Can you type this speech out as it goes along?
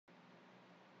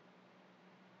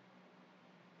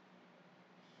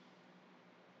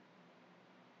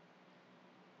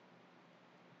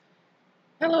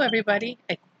Hello, everybody.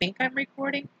 I think I'm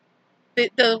recording.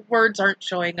 The words aren't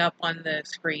showing up on the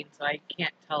screen, so I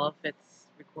can't tell if it's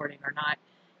recording or not.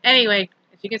 Anyway,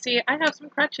 as you can see, I have some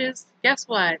crutches. Guess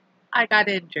what? I got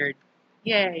injured.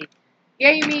 Yay.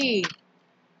 Yay me.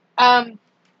 Um,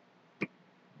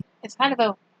 it's kind of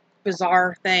a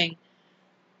bizarre thing.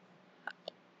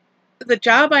 The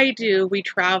job I do, we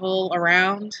travel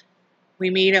around. We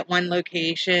meet at one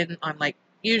location on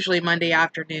usually Monday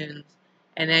afternoons,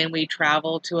 and then we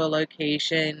travel to a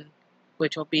location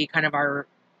which will be kind of our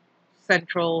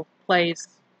central place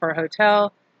for a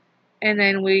hotel. And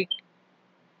then we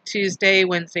Tuesday,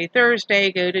 Wednesday,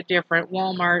 Thursday go to different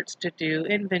Walmarts to do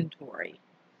inventory.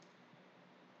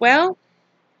 Well,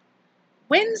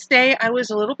 Wednesday I was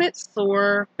a little bit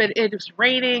sore, but it was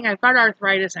raining. I've got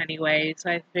arthritis anyway,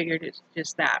 so I figured it's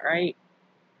just that, right?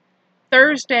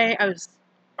 Thursday I was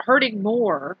hurting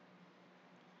more,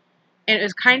 and it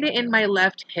was kind of in my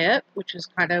left hip, which is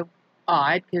kind of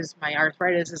odd because my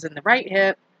arthritis is in the right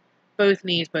hip, both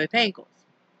knees, both ankles.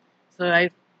 So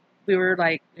we were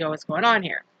like, what's going on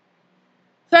here?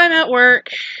 So I'm at work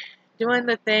doing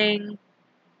the thing.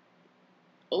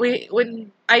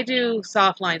 When I do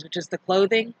soft lines, which is the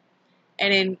clothing,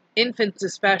 and in infants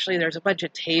especially, there's a bunch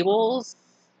of tables,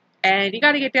 and you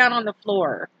got to get down on the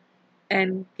floor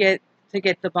and get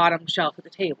the bottom shelf of the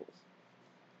tables.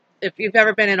 If you've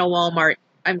ever been in a Walmart,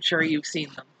 I'm sure you've seen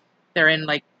them. They're in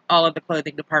all of the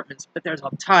clothing departments, but there's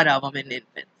a ton of them in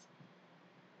infants.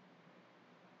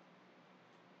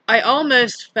 I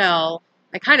almost fell.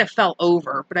 I kind of fell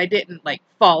over, but I didn't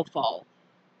fall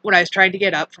when I was trying to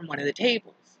get up from one of the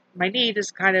tables. My knee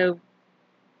just kind of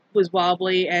was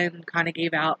wobbly and kind of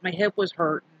gave out. My hip was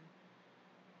hurting.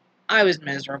 I was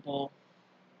miserable.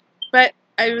 But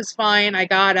I was fine. I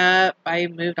got up. I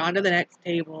moved on to the next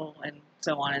table and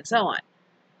so on and so on.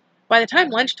 By the time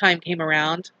lunchtime came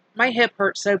around, my hip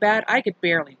hurt so bad I could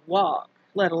barely walk,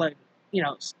 let alone,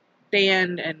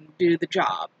 stand and do the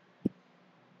job.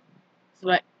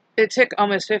 So it took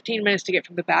almost 15 minutes to get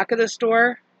from the back of the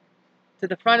store to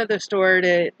the front of the store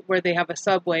to where they have a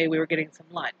Subway. We were getting some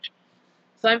lunch.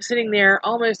 So I'm sitting there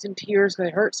almost in tears because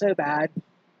it hurt so bad.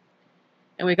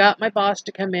 And we got my boss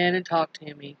to come in and talk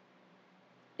to me.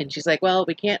 And she's like, well,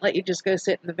 we can't let you just go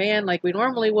sit in the van like we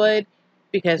normally would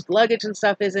because luggage and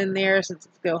stuff is in there since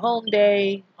it's go home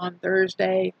day on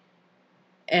Thursday.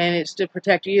 And it's to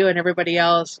protect you and everybody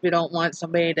else. We don't want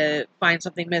somebody to find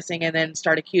something missing and then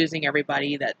start accusing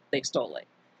everybody that they stole it.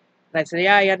 And I said,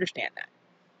 yeah, I understand that.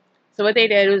 So what they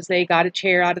did was they got a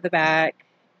chair out of the back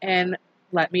and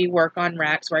let me work on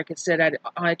racks where I could sit on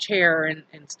a chair and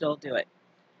still do it.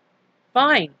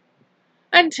 Fine.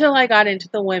 Until I got into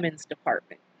the women's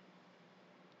department.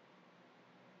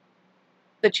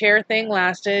 The chair thing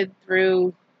lasted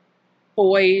through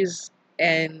boys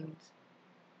and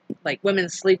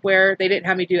women's sleepwear. They didn't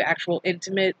have me do actual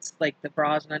intimates, like the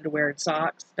bras and underwear and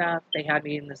socks stuff. They had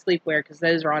me in the sleepwear because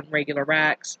those are on regular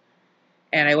racks.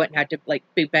 And I wouldn't have to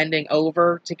be bending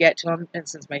over to get to them, and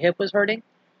since my hip was hurting,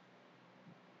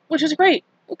 which was great.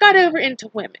 We got over into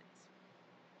women's,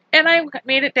 and I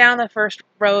made it down the first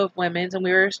row of women's, and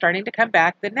we were starting to come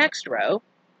back the next row,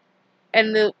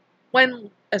 and the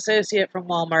one associate from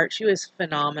Walmart, she was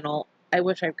phenomenal. I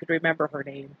wish I could remember her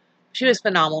name. She was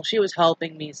phenomenal. She was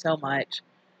helping me so much.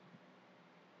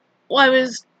 Well, I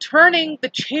was turning the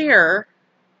chair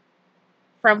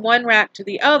from one rack to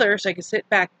the other so I could sit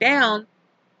back down.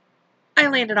 I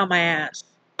landed on my ass.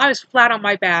 I was flat on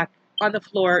my back on the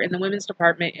floor in the women's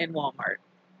department in Walmart.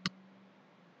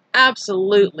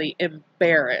 Absolutely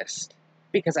embarrassed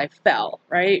because I fell,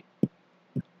 right?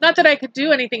 Not that I could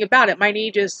do anything about it. My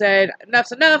knee just said,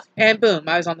 enough's enough, and boom,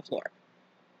 I was on the floor.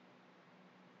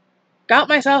 Got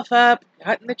myself up,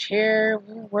 got in the chair,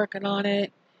 we were working on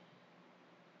it,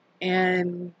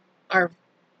 and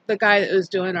the guy that was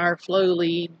doing our flow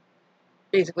lead,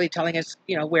 basically telling us,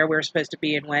 where we were supposed to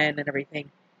be and when and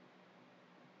everything,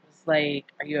 was like,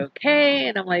 are you okay?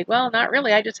 And I'm like, well, not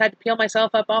really. I just had to peel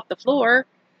myself up off the floor.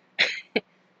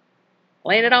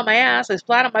 Landed on my ass. I was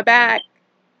flat on my back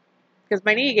because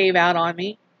my knee gave out on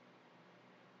me.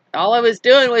 All I was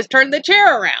doing was turn the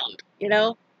chair around,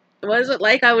 It wasn't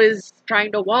like I was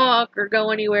trying to walk or go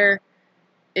anywhere.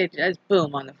 It just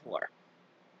boom on the floor.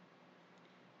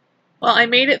 Well, I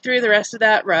made it through the rest of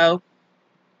that row.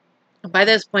 By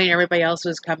this point, everybody else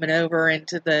was coming over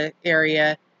into the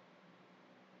area.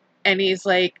 And he's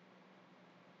like,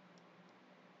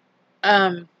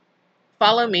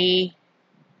 follow me.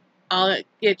 I'll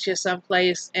get you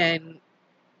someplace and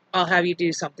I'll have you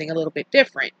do something a little bit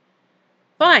different.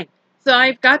 Fine. So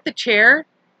I've got the chair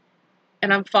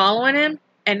and I'm following him.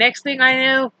 And next thing I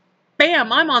know,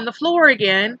 bam, I'm on the floor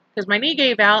again because my knee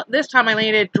gave out. This time I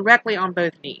landed directly on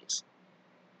both knees.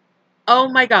 Oh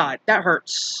my God, that hurt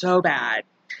so bad.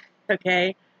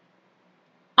 Okay.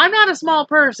 I'm not a small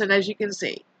person, as you can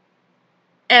see.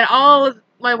 And all of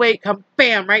my weight come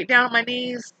bam right down on my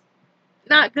knees.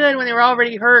 Not good when they were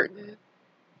already hurting.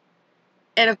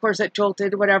 And of course it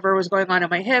jolted whatever was going on in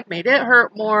my hip, made it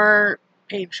hurt more.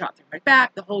 Pain shot through my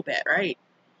back, the whole bit, right?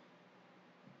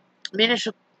 Managed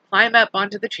to climb up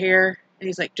onto the chair, and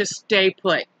he's like, just stay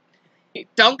put.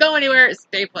 Don't go anywhere,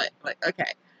 stay put. I'm like,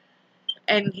 okay.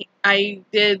 And I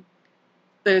did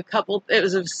the couple, it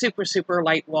was a super, super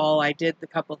light wall. I did the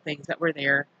couple things that were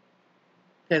there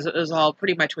because it was all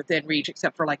pretty much within reach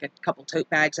except for like a couple tote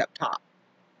bags up top.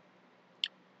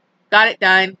 Got it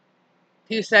done.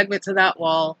 2 segments of that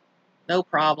wall, no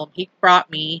problem. He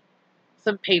brought me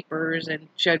some papers and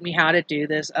showed me how to do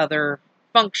this other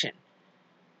function,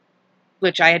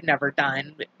 which I had never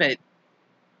done, but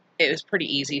it was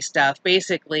pretty easy stuff.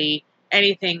 Basically,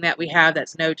 anything that we have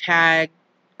that's no tag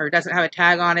or doesn't have a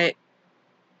tag on it,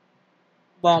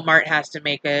 Walmart has to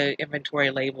make an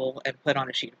inventory label and put on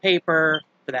a sheet of paper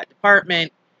for that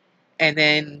department. And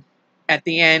then at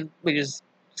the end, we just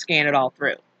scan it all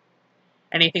through.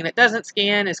 Anything that doesn't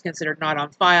scan is considered not on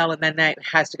file, and then that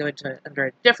has to go into under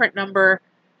a different number.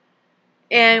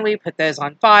 And we put those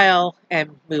on file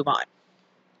and move on.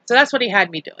 So that's what he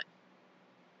had me doing.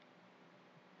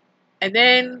 And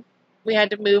then we had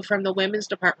to move from the women's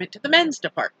department to the men's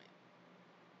department.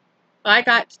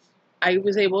 I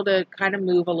was able to kind of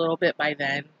move a little bit by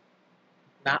then.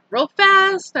 Not real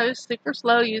fast. I was super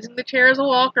slow, using the chair as a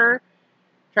walker,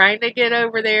 trying to get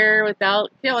over there without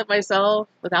killing myself,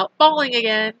 without falling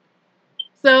again.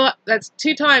 So that's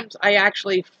 2 times I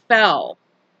actually fell,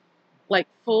 like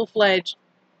full-fledged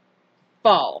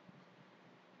fall,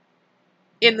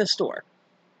 in the store.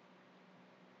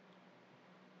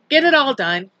 Get it all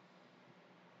done.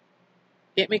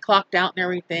 Get me clocked out and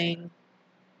everything.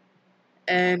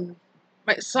 And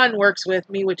my son works with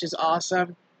me, which is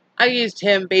awesome. I used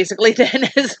him basically then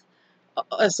as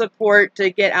a support to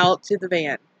get out to the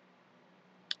van.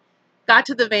 Got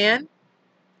to the van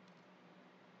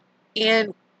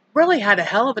and really had a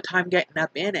hell of a time getting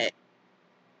up in it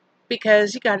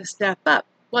because you got to step up.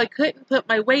 Well, I couldn't put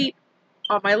my weight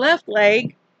on my left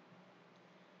leg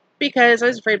because I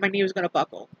was afraid my knee was going to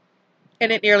buckle.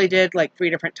 And it nearly did like 3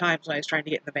 different times when I was trying to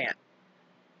get in the van.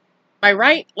 My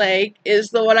right leg is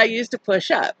the one I use to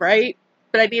push up, right?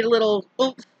 But I need a little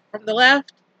oomph from the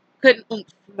left. Couldn't oomph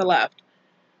from the left.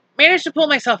 Managed to pull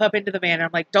myself up into the van. I'm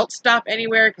like, don't stop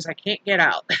anywhere because I can't get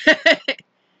out.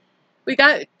 We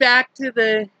got back to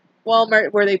the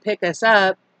Walmart where they pick us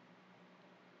up.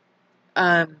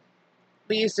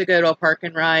 We used to go to a park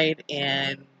and ride,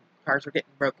 and cars were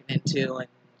getting broken into, and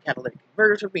catalytic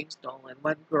converters were being stolen.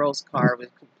 One girl's car was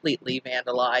completely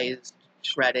vandalized,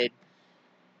 shredded.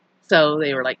 So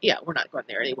they were like, yeah, we're not going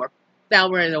there anymore. Now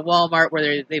we're in a Walmart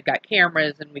where they've got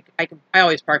cameras, and I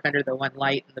always park under the one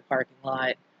light in the parking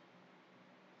lot.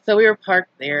 So we were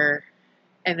parked there,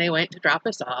 and they went to drop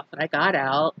us off, and I got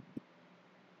out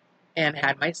and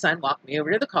had my son walk me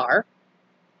over to the car.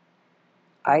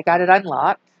 I got it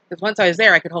unlocked, because once I was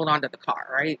there, I could hold on to the car,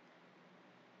 right?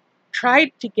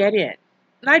 Tried to get in,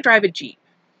 and I drive a Jeep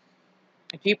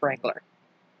Wrangler.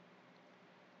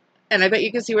 And I bet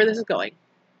you can see where this is going.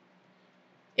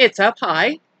 It's up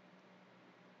high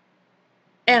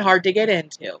and hard to get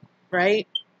into, right?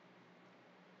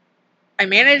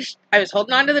 I was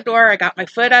holding on to the door. I got my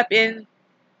foot up in,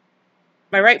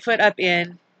 my right foot up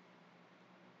in.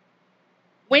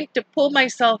 Went to pull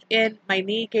myself in. My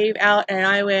knee gave out and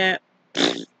I went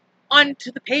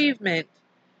onto the pavement.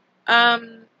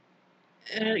 You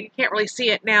can't really see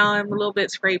it now. I'm a little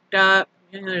bit scraped up.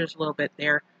 There's a little bit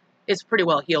there. It's pretty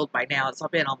well healed by now. It's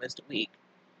been almost a week.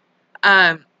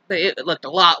 But it looked a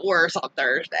lot worse on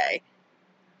Thursday.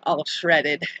 All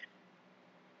shredded.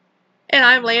 And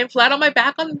I'm laying flat on my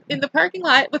back in the parking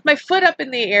lot with my foot up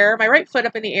in the air, my right foot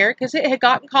up in the air, because it had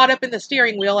gotten caught up in the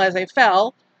steering wheel as I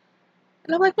fell.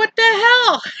 And I'm like, what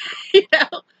the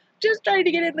hell? Just trying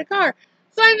to get in the car.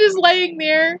 So I'm just laying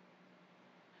there.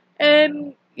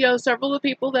 And, several of the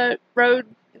people that rode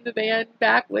in the van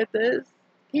back with us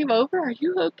came over. Are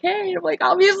you okay? I'm like,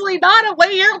 obviously not. I'm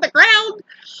laying here on the ground.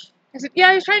 I said, yeah,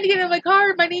 I was trying to get in my car,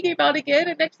 and my knee gave out again,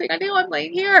 and next thing I knew, I'm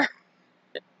laying here.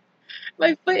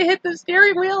 My foot hit the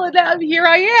steering wheel, and now here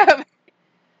I am.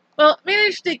 Well,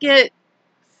 managed to get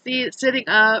sitting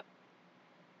up,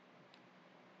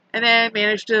 and then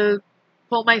managed to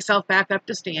pull myself back up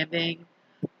to standing.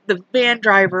 The van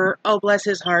driver, oh bless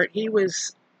his heart, he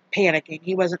was panicking.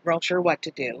 He wasn't real sure what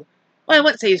to do. Well, I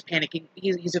wouldn't say he's panicking.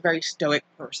 He's a very stoic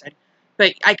person,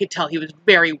 but I could tell he was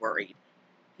very worried.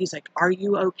 He's like, "Are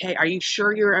you okay? Are you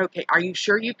sure you're okay? Are you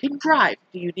sure you can drive?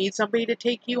 Do you need somebody to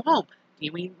take you home? Do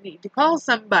you need to call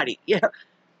somebody?"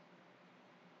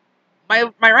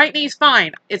 My right knee's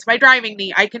fine. It's my driving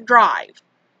knee. I can drive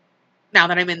now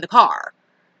that I'm in the car.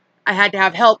 I had to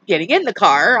have help getting in the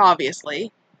car,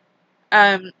 obviously.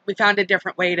 We found a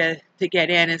different way to get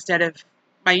in instead of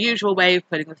my usual way of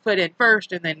putting the foot in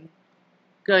first and then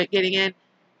getting in.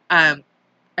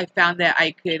 I found that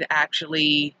I could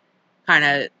actually kind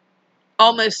of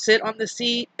almost sit on the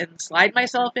seat and slide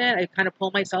myself in. I kind of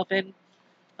pull myself in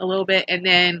a little bit, and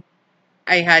then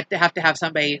I had to have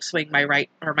somebody swing my right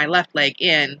or my left leg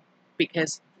in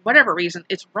because for whatever reason,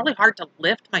 it's really hard to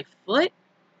lift my foot.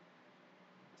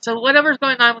 So whatever's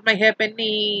going on with my hip and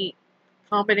knee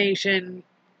combination,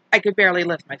 I could barely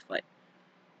lift my foot.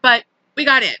 But we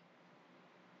got in.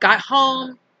 Got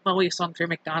home. Well, we swung through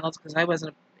McDonald's because I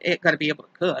wasn't going to be able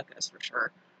to cook, that's for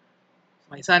sure. So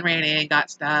my son ran in, got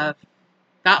stuff,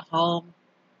 got home,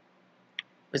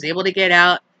 was able to get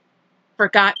out,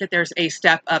 forgot that there's a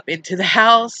step up into the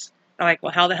house. I'm like,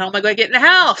 well, how the hell am I going to get in the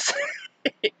house?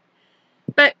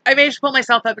 But I managed to pull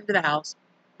myself up into the house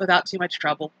without too much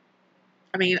trouble.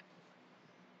 I mean,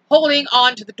 holding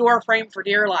on to the door frame for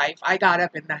dear life, I got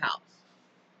up in the house.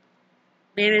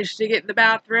 Managed to get in the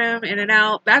bathroom, in and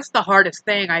out. That's the hardest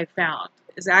thing I found,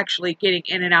 is actually getting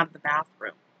in and out of the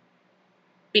bathroom.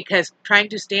 Because trying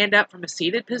to stand up from a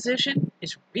seated position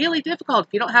is really difficult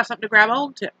if you don't have something to grab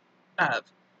hold of.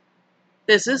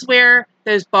 This is where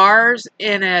those bars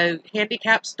in a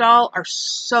handicap stall are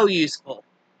so useful.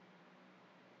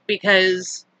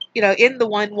 Because, in the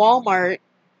one Walmart,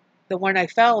 the one I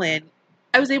fell in,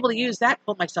 I was able to use that to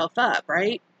pull myself up,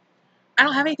 right? I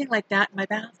don't have anything like that in my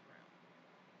bathroom.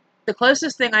 The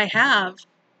closest thing I have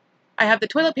the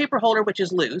toilet paper holder, which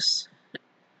is loose,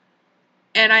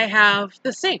 and I have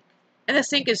the sink. And the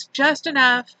sink is just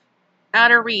enough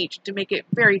out of reach to make it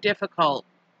very difficult.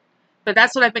 But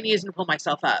that's what I've been using to pull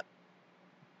myself up.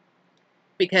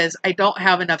 Because I don't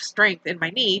have enough strength in my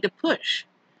knee to push.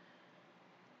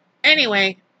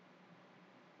 Anyway,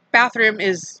 bathroom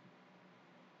is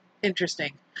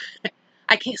interesting.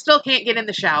 I still can't get in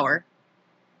the shower.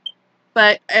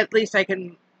 But at least I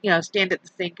can, stand at the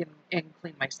sink and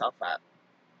clean myself up.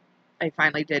 I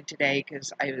finally did today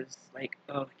because I was like,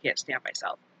 oh, I can't stand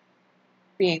myself.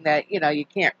 Being that, you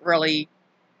can't really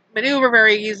maneuver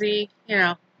very easy,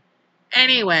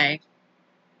 Anyway,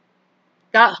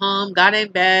 got home, got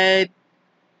in bed,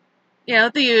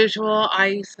 the usual,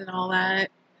 ice and all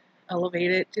that, elevate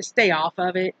it, just stay off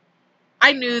of it.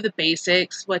 I knew the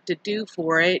basics, what to do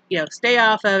for it, stay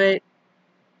off of it,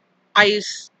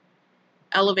 ice,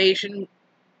 elevation,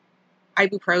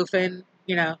 ibuprofen,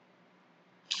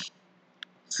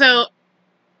 So,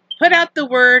 put out the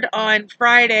word on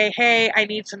Friday, hey, I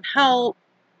need some help.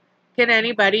 Can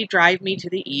anybody drive me to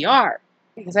the ER?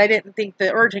 Because I didn't think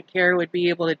the urgent care would be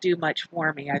able to do much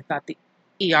for me. I thought the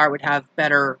ER would have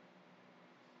better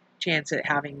chance at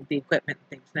having the equipment and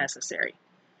things necessary.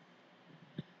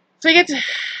 So I get to,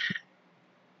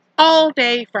 all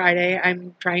day Friday,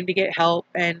 I'm trying to get help,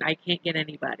 and I can't get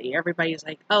anybody. Everybody's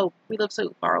like, oh, we live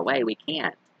so far away, we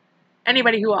can't.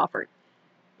 Anybody who offered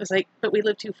was like, but we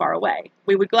live too far away.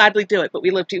 We would gladly do it, but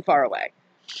we live too far away.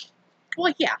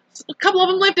 Well, yeah, a couple of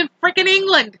them lived in freaking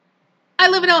England. I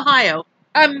live in Ohio.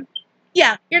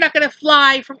 Yeah, you're not going to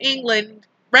fly from England,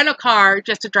 rent a car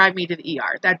just to drive me to the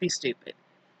ER. That'd be stupid.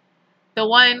 The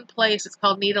one place, it's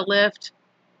called Need a Lift,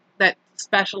 that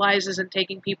specializes in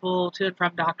taking people to and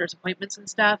from doctor's appointments and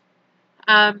stuff.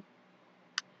 Yeah,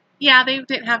 they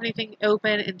didn't have anything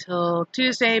open until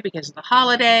Tuesday because of the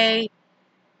holiday.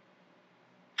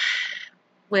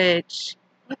 Which,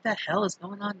 what the hell is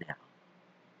going on now?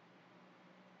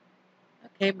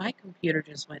 Okay, my computer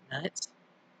just went nuts.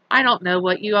 I don't know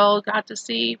what you all got to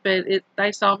see, but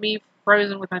I saw me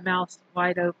frozen with my mouth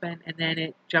wide open, and then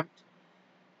it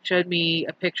showed me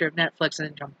a picture of Netflix and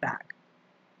then jumped back.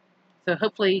 So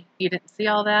hopefully you didn't see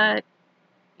all that.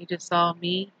 You just saw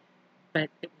me, but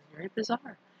it was very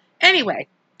bizarre. Anyway,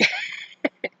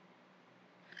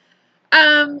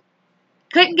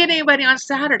 couldn't get anybody on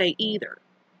Saturday either.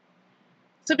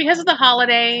 So because of the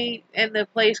holiday and the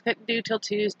place couldn't do till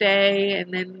Tuesday,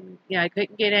 and then I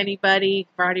couldn't get anybody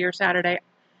Friday or Saturday,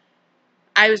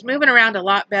 I was moving around a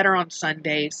lot better on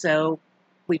Sunday, so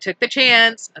we took the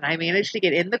chance, and I managed to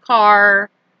get in the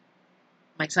car.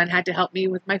 My son had to help me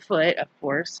with my foot, of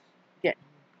course,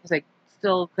 because I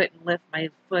still couldn't lift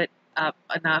my foot up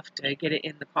enough to get it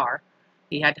in the car.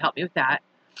 He had to help me with that.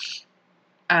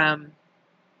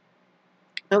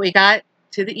 But we got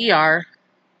to the ER,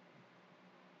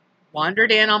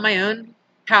 wandered in on my own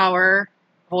power,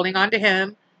 holding on to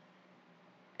him,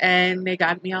 and they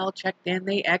got me all checked in.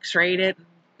 They x-rayed it.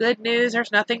 Good news,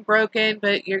 there's nothing broken,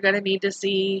 but you're going to need to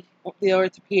see the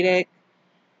orthopedic.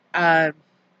 Go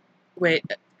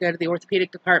to the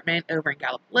orthopedic department over in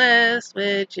Gallipolis,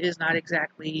 which is not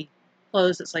exactly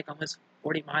close. It's like almost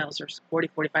 40 miles or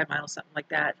 45 miles, something like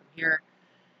that from here.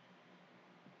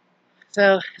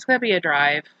 So it's going to be a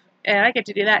drive. And I get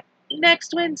to do that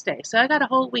next Wednesday. So I got a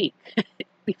whole week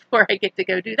before I get to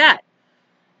go do that.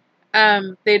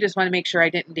 They just want to make sure I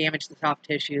didn't damage the soft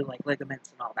tissue, like ligaments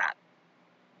and all that.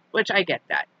 Which I get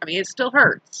that. I mean, it still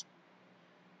hurts.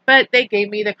 But they gave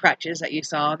me the crutches that you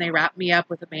saw, and they wrapped me up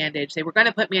with a bandage. They were going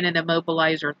to put me in an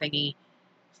immobilizer thingy,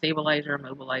 stabilizer,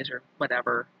 immobilizer,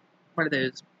 whatever. One of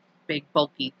those big,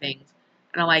 bulky things.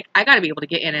 And I'm like, I got to be able to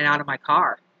get in and out of my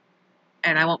car.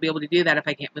 And I won't be able to do that if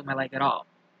I can't move my leg at all.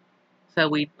 So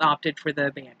we opted for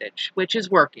the bandage, which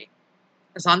is working.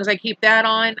 As long as I keep that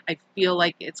on, I feel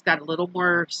like it's got a little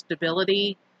more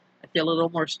stability. I feel a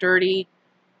little more sturdy.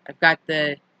 I've got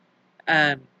the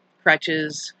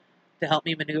crutches to help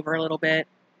me maneuver a little bit.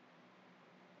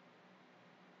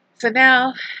 So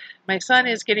now my son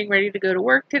is getting ready to go to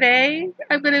work today.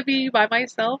 I'm going to be by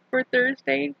myself for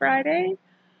Thursday and Friday.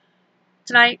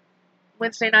 Tonight,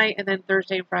 Wednesday night, and then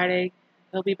Thursday and Friday.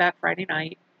 He'll be back Friday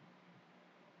night.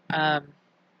 So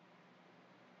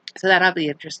that'll be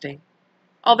interesting.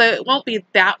 Although it won't be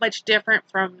that much different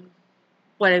from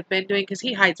what I've been doing, because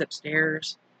he hides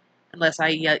upstairs. Unless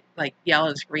I yell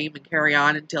and scream and carry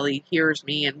on until he hears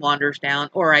me and wanders down.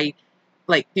 Or I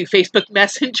do Facebook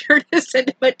Messenger to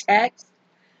send him a text.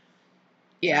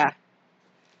 Yeah.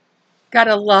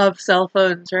 Gotta love cell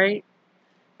phones, right?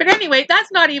 But anyway,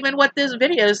 that's not even what this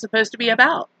video is supposed to be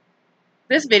about.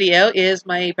 This video is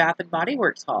my Bath & Body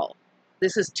Works haul.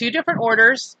 This is 2 different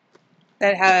orders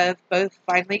that have both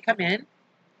finally come in.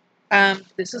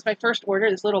 This is my first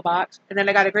order, this little box. And then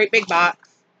I got a great big box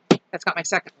that's got my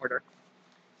second order.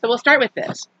 So we'll start with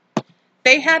this.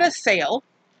 They had a sale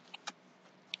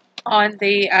on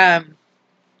the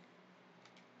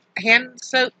hand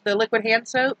soap, the liquid hand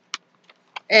soap,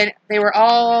 and they were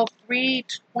all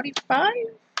 $3.25.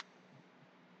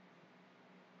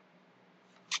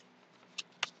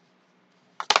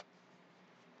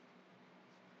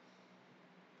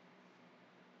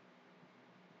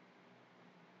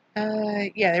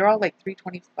 Yeah, they were all like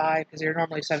 $3.25 because they're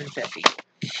normally $7.50.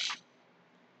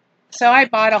 So I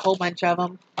bought a whole bunch of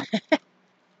them.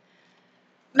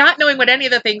 Not knowing what any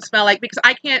of the things smell like, because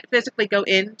I can't physically go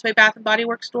into a Bath & Body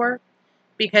Works store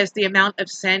because the amount of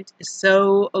scent is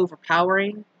so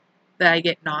overpowering that I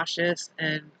get nauseous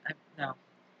and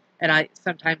I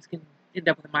sometimes can end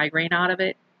up with a migraine out of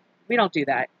it. We don't do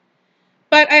that.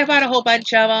 But I bought a whole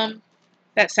bunch of them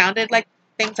that sounded like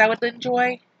things I would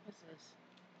enjoy. What's this?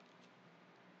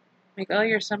 Make all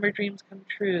your summer dreams come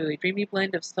true. A dreamy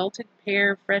blend of salted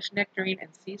pear, fresh nectarine, and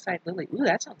seaside lily. Ooh,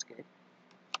 that sounds good.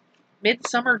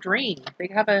 Midsummer Dream. They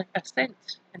have a scent,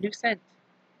 a new scent.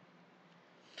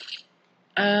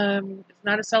 It's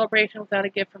not a celebration without a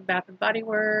gift from Bath & Body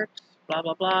Works. Blah,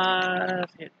 blah, blah.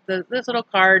 This little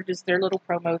card is their little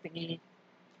promo thingy.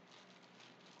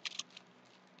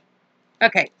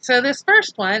 Okay, so this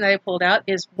first one I pulled out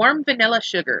is Warm Vanilla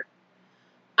Sugar.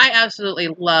 I absolutely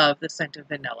love the scent of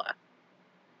vanilla.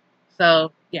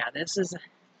 So, yeah, this is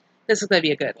going to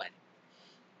be a good one.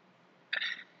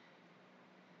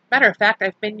 Matter of fact,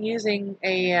 I've been using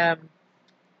a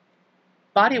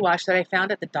body wash that I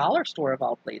found at the dollar store of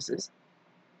all places.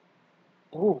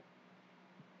 Ooh.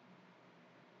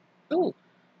 Ooh.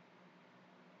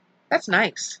 That's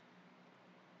nice.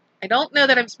 I don't know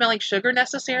that I'm smelling sugar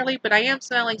necessarily, but I am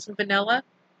smelling some vanilla.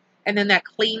 And then that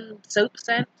clean soap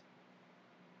scent.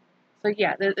 So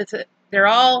yeah, they're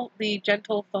all the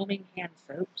gentle foaming hand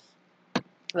soaps. So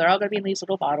they're all going to be in these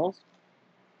little bottles.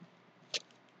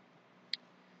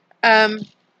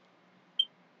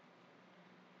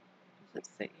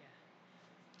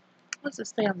 What's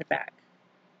this say on the back?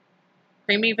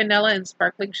 Creamy vanilla and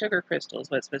sparkling sugar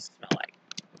crystals, what it's supposed to smell like.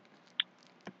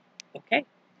 Okay,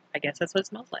 I guess that's what it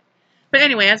smells like. But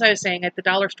anyway, as I was saying, at the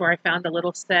dollar store I found a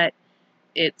little set.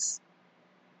 It's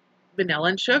vanilla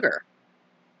and sugar.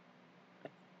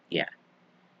 Yeah,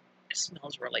 it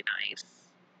smells really nice.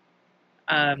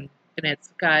 And it's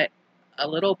got a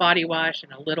little body wash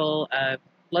and a little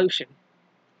lotion,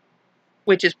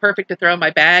 which is perfect to throw in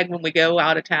my bag when we go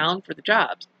out of town for the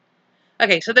jobs.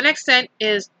 Okay, so the next scent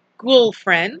is Ghoul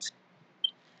Friend.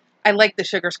 I like the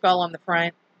sugar skull on the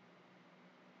front.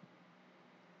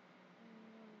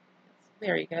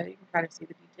 There you go. You can kind of see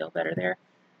the detail better there.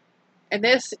 And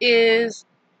this is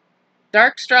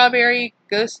dark strawberry,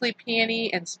 ghostly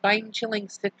peony, and spine-chilling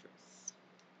citrus.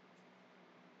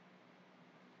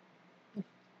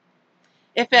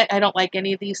 If I don't like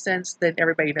any of these scents, then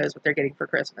everybody knows what they're getting for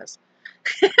Christmas.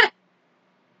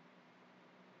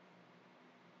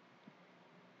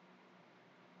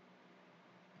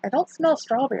 I don't smell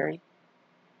strawberry.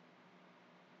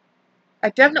 I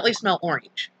definitely smell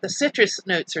orange. The citrus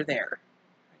notes are there.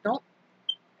 I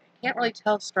can't really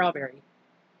tell strawberry.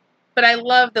 But I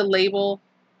love the label,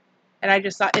 and I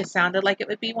just thought it sounded like it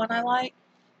would be one I like.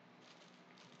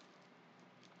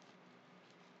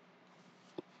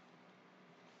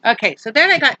 Okay, so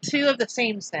then I got two of the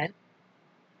same scent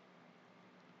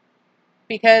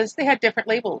because they had different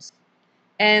labels.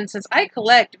 And since I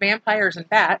collect vampires and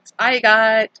bats, I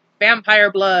got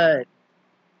vampire blood.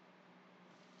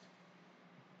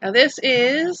 Now this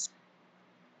is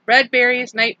red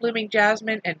berries, night blooming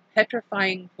jasmine, and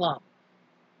petrifying plum.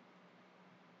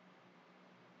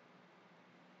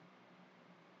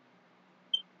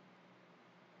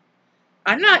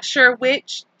 I'm not sure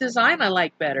which design I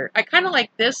like better. I kind of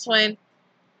like this one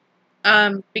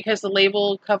because the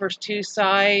label covers two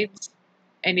sides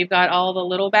and you've got all the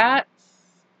little bats.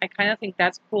 I kind of think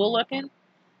that's cool looking.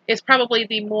 It's probably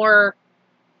the more,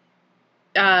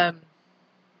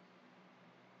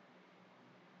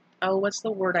 what's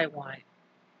the word I want?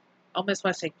 I almost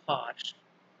want to say posh.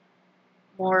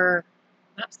 More,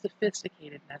 not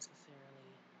sophisticated necessarily.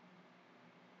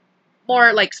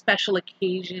 More like special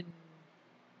occasion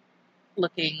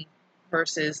looking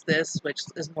versus this, which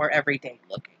is more everyday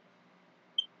looking.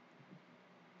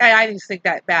 I just think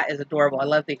that bat is adorable. I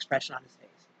love the expression on his face.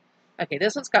 Okay,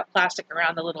 this one's got plastic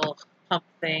around the little pump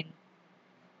thing.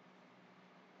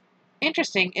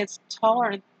 Interesting, it's taller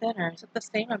and thinner. Is it the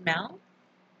same amount?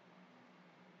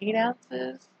 8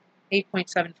 ounces?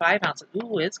 8.75 ounces.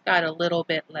 Ooh, it's got a little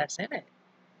bit less in it.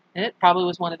 And it probably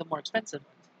was one of the more expensive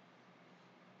ones.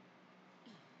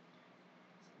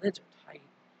 The lids are tight.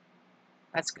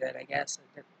 That's good, I guess.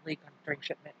 It didn't leak during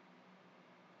shipment.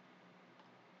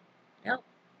 Yep.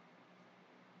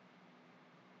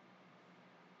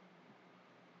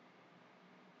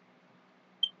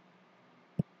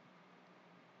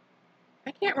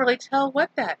 I can't really tell what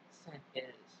that scent is.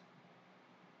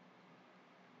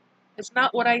 It's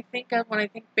not what I think of when I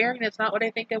think berry, and it's not what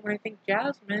I think of when I think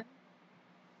jasmine.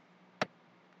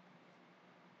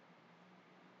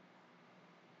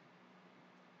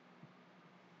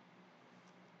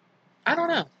 I don't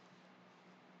know.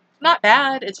 It's not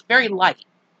bad. It's very light.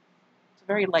 It's a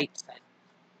very light scent.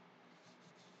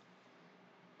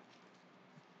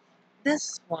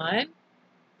 This one,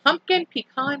 pumpkin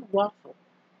pecan waffle.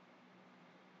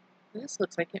 This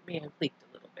looks like it may have leaked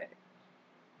a little bit.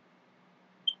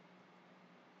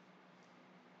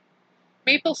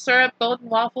 Maple syrup, golden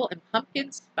waffle, and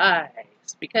pumpkin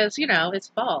spice. Because, you know, it's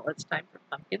fall. It's time for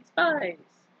pumpkin spice.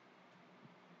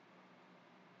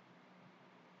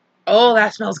 Oh,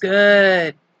 that smells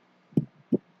good.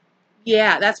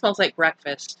 Yeah, that smells like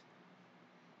breakfast.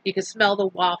 You can smell the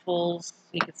waffles.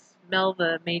 You can smell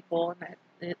the maple, and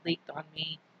it leaked on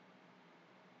me.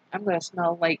 I'm going to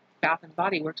smell like Bath and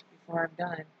Body Works before I'm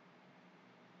done.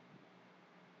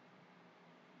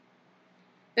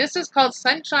 This is called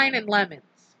Sunshine and Lemons.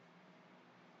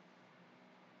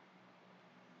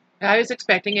 I was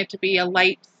expecting it to be a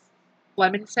light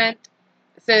lemon scent.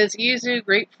 It says yuzu,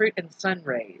 grapefruit, and sun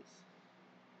rays.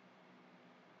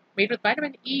 Made with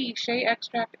vitamin E, shea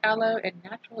extract, aloe, and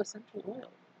natural essential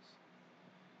oils.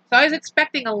 So I was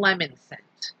expecting a lemon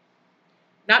scent.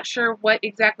 Not sure what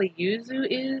exactly yuzu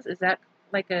is. Is that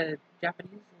like a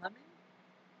Japanese lemon?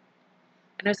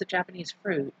 I know it's a Japanese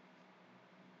fruit.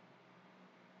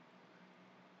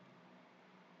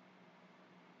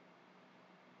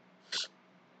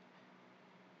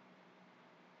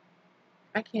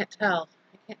 I can't tell.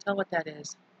 I can't tell what that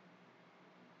is.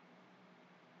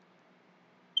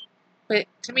 But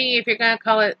to me, if you're going to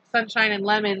call it sunshine and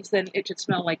lemons, then it should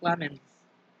smell like lemons.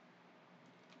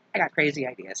 I got crazy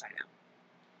ideas, I know.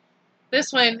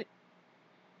 This one,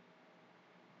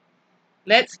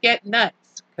 Let's Get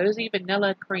Nuts, Cozy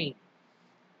Vanilla Cream.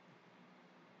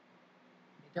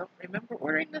 I don't remember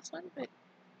ordering this one, but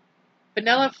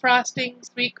vanilla frosting,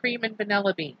 sweet cream, and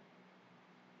vanilla bean.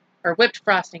 Or whipped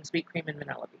frosting, sweet cream, and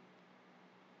vanilla bean.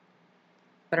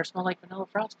 Better smell like vanilla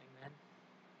frosting, then.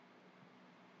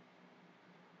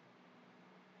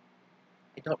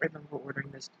 I don't remember ordering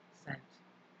this scent.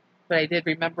 But I did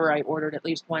remember I ordered at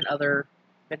least one other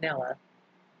vanilla.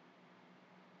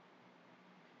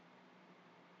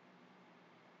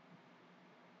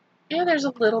 Yeah, there's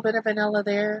a little bit of vanilla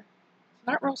there. It's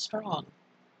not real strong.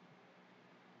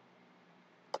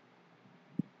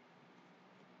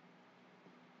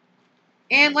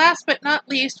 And last but not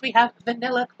least, we have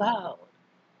Vanilla Cloud.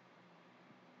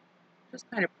 Just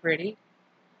kind of pretty.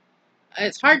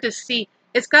 It's hard to see.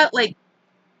 It's got like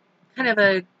kind of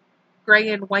a gray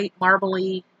and white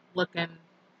marbly looking,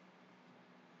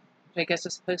 which I guess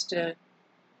is supposed to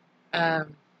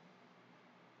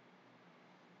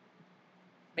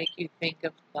make you think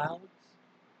of clouds.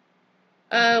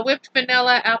 Whipped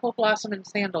vanilla, apple blossom, and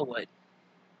sandalwood.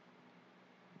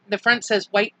 The front says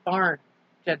White Barn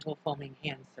Gentle Foaming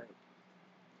Hand Soap.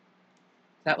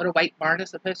 Is that what a white barn is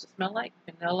supposed to smell like?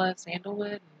 Vanilla,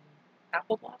 sandalwood, and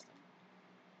apple blossom?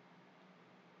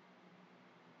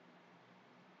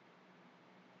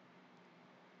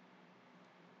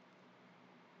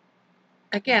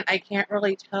 Again, I can't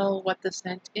really tell what the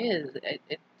scent is.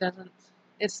 It doesn't,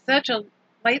 it's such a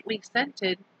lightly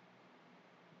scented.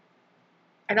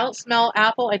 I don't smell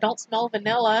apple. I don't smell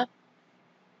vanilla.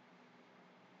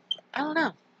 I don't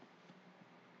know.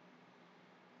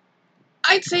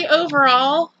 I'd say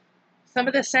overall, some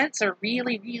of the scents are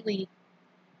really, really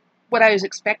what I was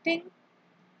expecting.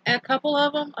 And a couple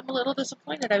of them, I'm a little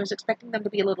disappointed. I was expecting them to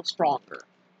be a little stronger.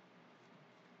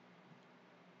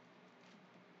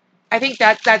 I think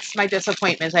that's my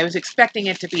disappointment. I was expecting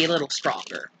it to be a little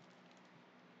stronger.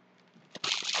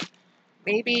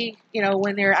 Maybe, you know,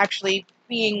 when they're actually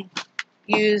being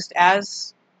used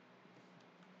as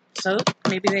soap,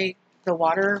 maybe the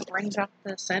water brings out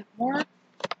the scent more.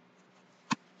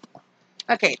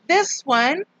 Okay, this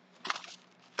one,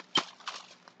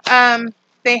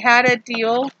 they had a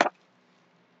deal.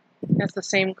 That's the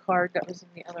same card that was in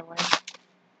the other one.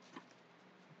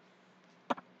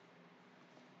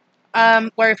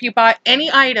 Where if you bought any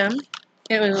item,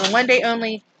 it was a one-day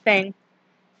only thing.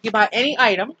 You bought any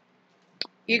item,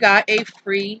 you got a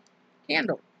free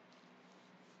candle.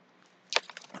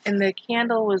 And the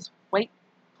candle was white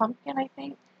pumpkin, I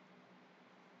think.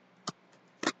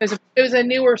 It was a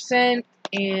newer scent,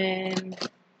 and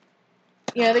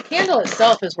you know, the candle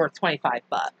itself is worth $25.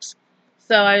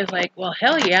 So I was like, well,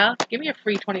 hell yeah, give me a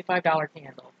free $25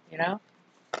 candle, you know?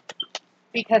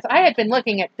 Because I had been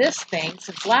looking at this thing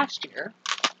since last year.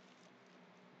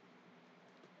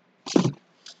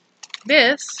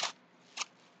 This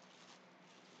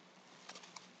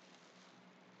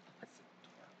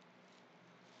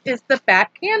is the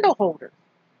bat candle holder,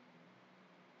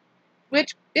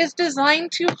 which is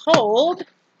designed to hold,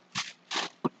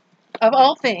 of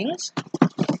all things,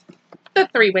 the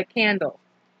 3-wick candle.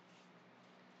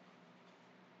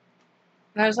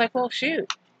 And I was like, well,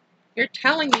 shoot, you're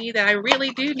telling me that I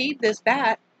really do need this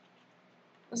bat.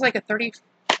 It was like a $35,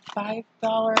 I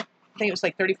think it was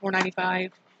like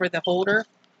 $34.95 for the holder.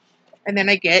 And then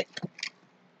I get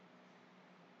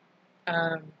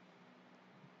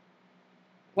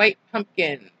white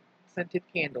pumpkin scented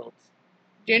candles.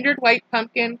 Gingered white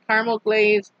pumpkin, caramel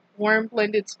glaze, warm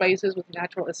blended spices with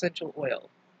natural essential oil.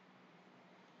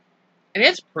 And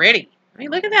it's pretty. I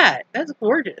mean, look at that. That's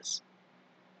gorgeous.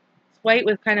 It's white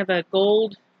with kind of a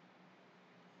gold.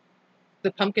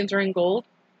 The pumpkins are in gold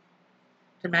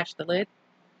to match the lid.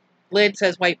 Lid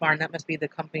says White Barn. That must be the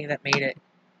company that made it.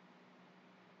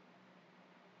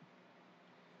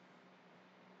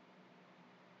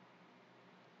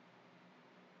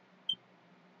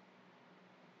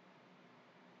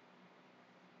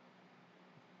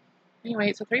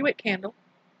 Anyway, it's a 3-wick candle.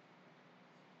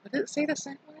 What did it say the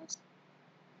scent was?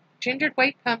 Gingered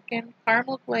white pumpkin,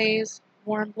 caramel glaze,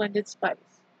 warm blended spice.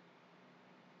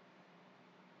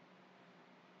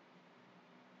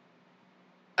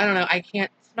 I don't know. I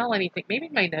can't smell anything. Maybe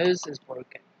my nose is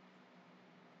broken.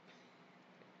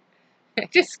 I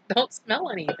just don't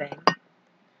smell anything.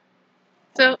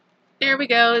 So there we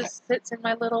go. It sits in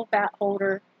my little bat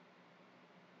holder.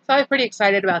 So I was pretty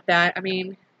excited about that. I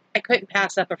mean, I couldn't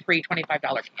pass up a free $25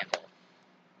 candle.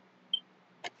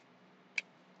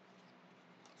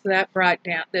 So that brought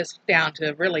this down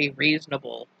to really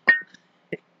reasonable.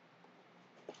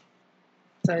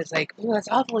 So I was like, oh, that's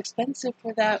awful expensive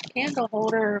for that candle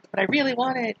holder, but I really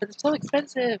want it, but it's so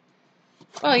expensive.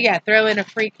 Well, yeah, throw in a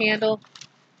free candle.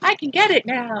 I can get it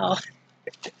now.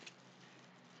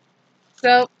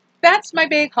 So that's my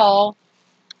big haul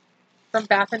from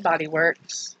Bath & Body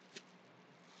Works.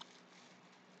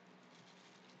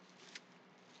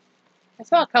 I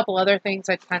saw a couple other things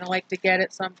I'd kind of like to get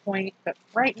at some point, but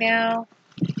right now,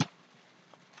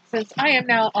 since I am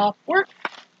now off work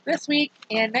this week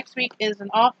and next week is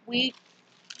an off week,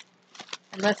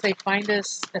 unless they find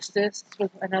us assists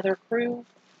with another crew,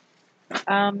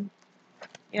 you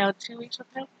know, 2 weeks with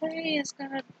no pay is going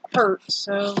to hurt,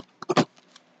 so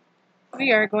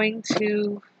we are going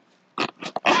to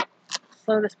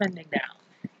slow the spending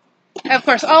down. Of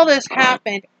course, all this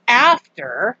happened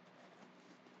after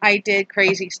I did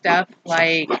crazy stuff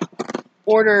like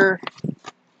order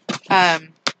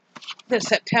the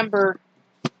September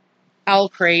Owl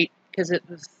Crate because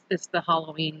it's the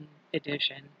Halloween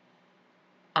edition.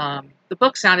 The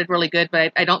book sounded really good,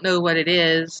 but I don't know what it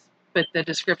is. But the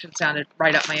description sounded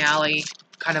right up my alley,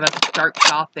 kind of a dark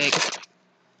gothic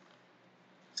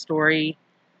story.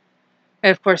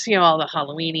 And of course, all the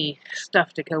Halloweeny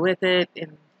stuff to go with it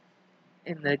in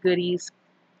the goodies.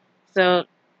 So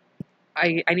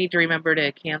I need to remember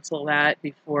to cancel that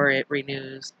before it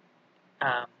renews.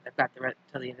 I've got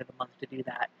till the end of the month to do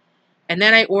that. And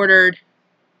then I ordered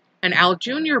an Al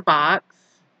Jr. box,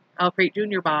 Al Crate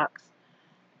Jr. box,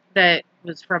 that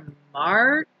was from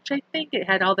March, I think. It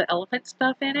had all the elephant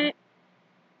stuff in it.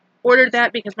 Ordered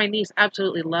that because my niece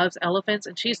absolutely loves elephants,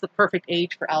 and she's the perfect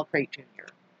age for Al Crate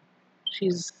Jr.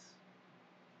 She's,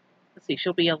 let's see,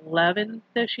 she'll be 11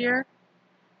 this year.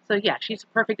 So yeah, she's the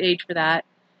perfect age for that.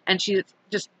 And she's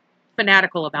just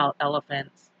fanatical about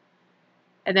elephants.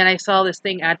 And then I saw this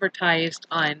thing advertised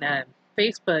on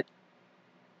Facebook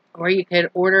where you could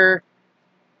order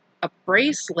a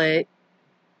bracelet.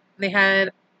 They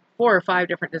had 4 or 5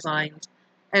 different designs,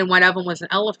 and one of them was an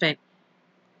elephant.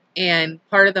 And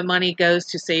part of the money goes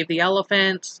to save the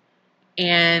elephants,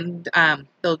 and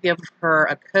they'll give her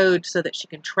a code so that she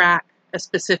can track a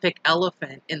specific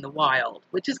elephant in the wild,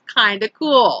 which is kind of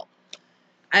cool.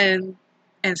 And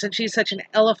since she's such an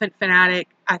elephant fanatic,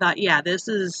 I thought, yeah, this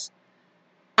is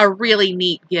a really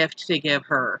neat gift to give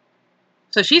her.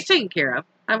 So she's taken care of.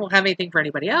 I won't have anything for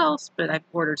anybody else, but I've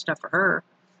ordered stuff for her.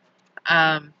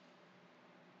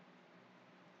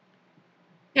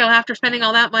 After spending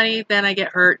all that money, then I get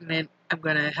hurt, and then I'm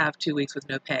going to have 2 weeks with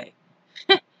no pay.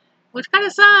 Which kind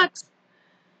of sucks.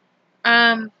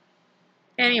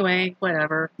 Anyway,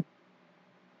 whatever.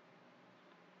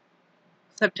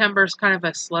 September's kind of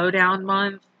a slowdown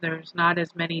month. There's not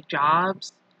as many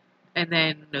jobs. And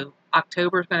then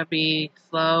October's going to be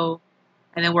slow.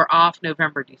 And then we're off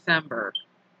November, December.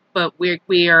 But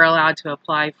we are allowed to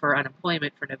apply for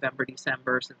unemployment for November,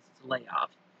 December since it's a layoff.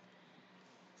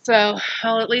 So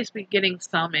I'll at least be getting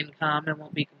some income and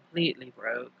won't be completely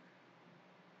broke.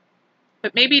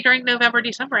 But maybe during November,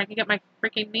 December, I can get my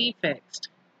freaking knee fixed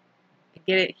and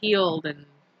get it healed. And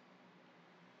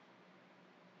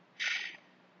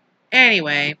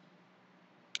anyway,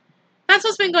 that's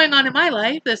what's been going on in my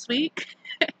life this week.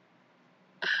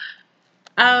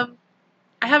 I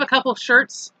have a couple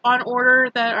shirts on order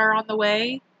that are on the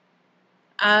way.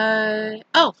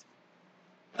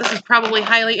 This is probably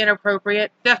highly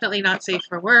inappropriate. Definitely not safe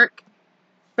for work.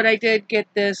 But I did get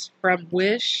this from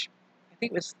Wish. I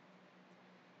think it was,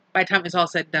 by the time it was all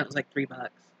said and done, it was like $3.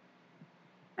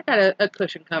 I got a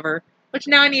cushion cover, which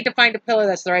now I need to find a pillow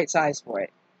that's the right size for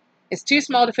it. It's too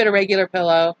small to fit a regular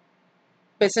pillow,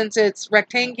 but since it's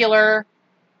rectangular,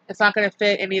 it's not going to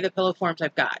fit any of the pillow forms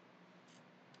I've got.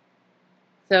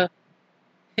 So,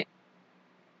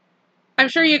 I'm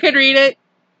sure you could read it.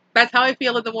 That's how I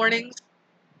feel in the mornings.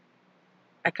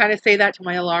 I kind of say that to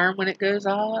my alarm when it goes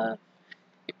off.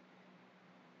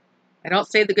 I don't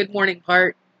say the good morning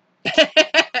part.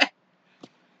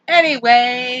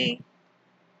 Anyway,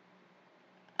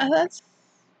 that's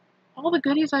all the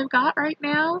goodies I've got right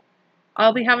now.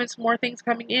 I'll be having some more things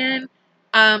coming in.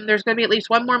 There's going to be at least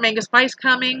one more Mango Spice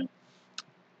coming.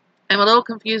 I'm a little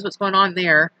confused what's going on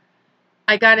there.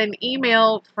 I got an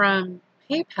email from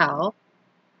PayPal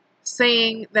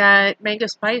saying that Mango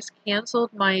Spice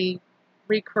canceled my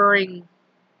recurring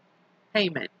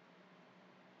payment.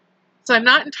 So I'm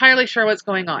not entirely sure what's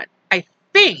going on. I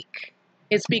think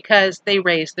it's because they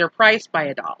raised their price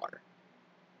by $1.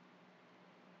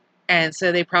 And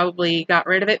so they probably got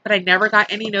rid of it, but I never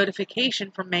got any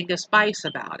notification from Mango Spice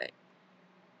about it.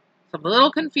 So I'm a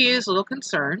little confused, a little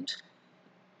concerned.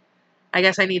 I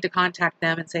guess I need to contact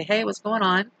them and say, hey, what's going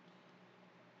on?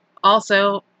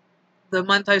 Also, the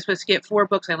month I was supposed to get 4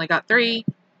 books, I only got 3.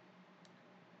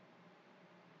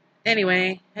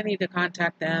 Anyway, I need to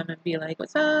contact them and be like,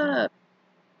 what's up?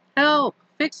 Help,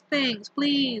 fix things,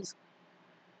 please.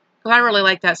 Because I really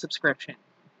like that subscription.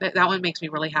 That one makes me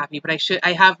really happy. But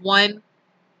I have one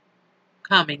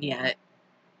coming yet.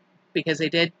 Because they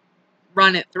did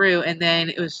run it through, and then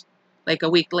it was like a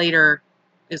week later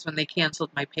is when they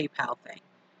canceled my PayPal thing.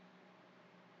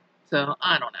 So,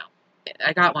 I don't know.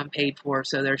 I got one paid for,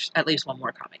 so there's at least one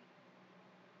more coming.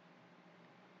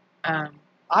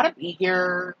 Ought to be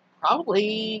here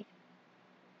probably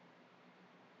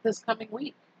this coming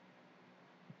week.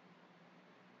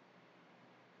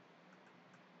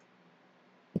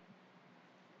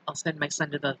 I'll send my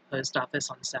son to the post office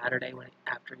on Saturday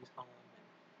after he's home.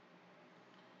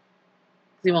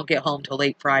 He won't get home till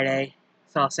late Friday,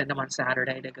 so I'll send him on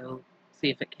Saturday to go see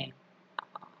if it came.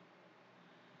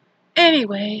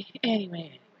 Anyway.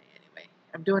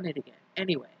 I'm doing it again.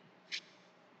 Anyway.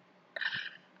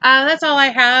 That's all I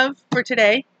have for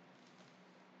today.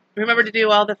 Remember to do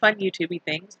all the fun YouTubey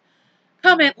things.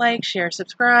 Comment, like, share,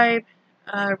 subscribe.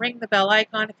 Ring the bell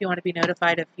icon if you want to be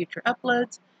notified of future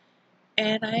uploads.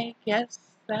 And I guess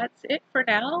that's it for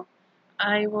now.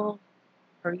 You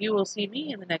will see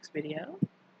me in the next video,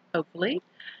 hopefully.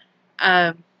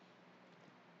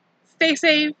 Stay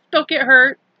safe. Don't get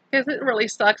hurt, because it really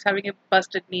sucks having a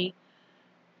busted knee.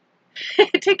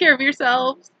 Take care of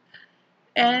yourselves.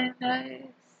 And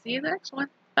see you in the next one.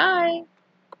 Bye.